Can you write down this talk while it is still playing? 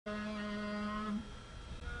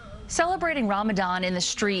Celebrating Ramadan in the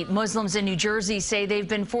street, Muslims in New Jersey say they've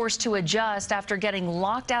been forced to adjust after getting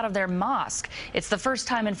locked out of their mosque. It's the first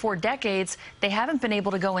time in 4 decades they haven't been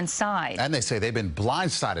able to go inside. And they say they've been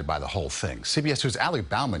blindsided by the whole thing. CBS 2's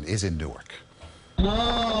Bauman is in Newark.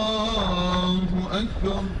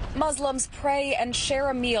 Muslims pray and share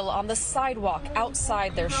a meal on the sidewalk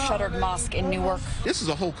outside their shuttered mosque in Newark. This is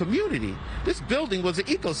a whole community. This building was an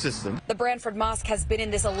ecosystem. The Branford Mosque has been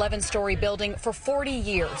in this 11-story building for 40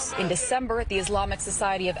 years. In December, the Islamic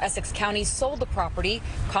Society of Essex County sold the property.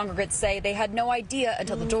 Congregants say they had no idea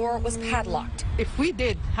until the door was padlocked. If we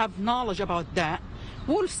did have knowledge about that,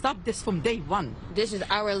 we'll stop this from day one. This is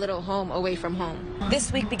our little home away from home.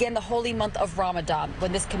 This week began the holy month of Ramadan,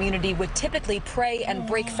 when this community would typically pray and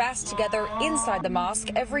break fast together inside the mosque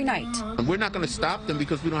every night. We're not going to stop them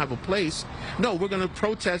because we don't have a place. No, we're going to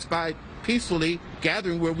protest by peacefully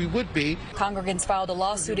gathering where we would be. Congregants filed a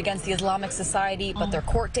lawsuit against the Islamic Society, but their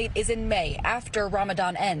court date is in May, after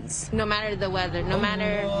Ramadan ends. No matter the weather, no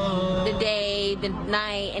matter the day, the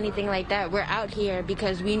night, anything like that, we're out here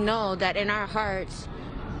because we know that in our hearts,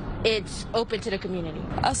 it's open to the community.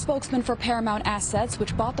 A spokesman for Paramount Assets,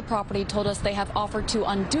 which bought the property, told us they have offered to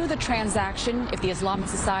undo the transaction if the Islamic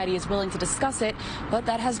Society is willing to discuss it, but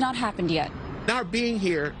that has not happened yet. Our being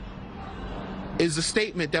here is a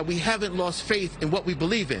statement that we haven't lost faith in what we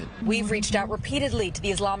believe in. We've reached out repeatedly to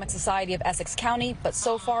the Islamic Society of Essex County, but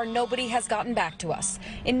so far nobody has gotten back to us.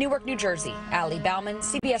 In Newark, New Jersey, Bauman,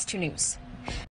 CBS 2 News.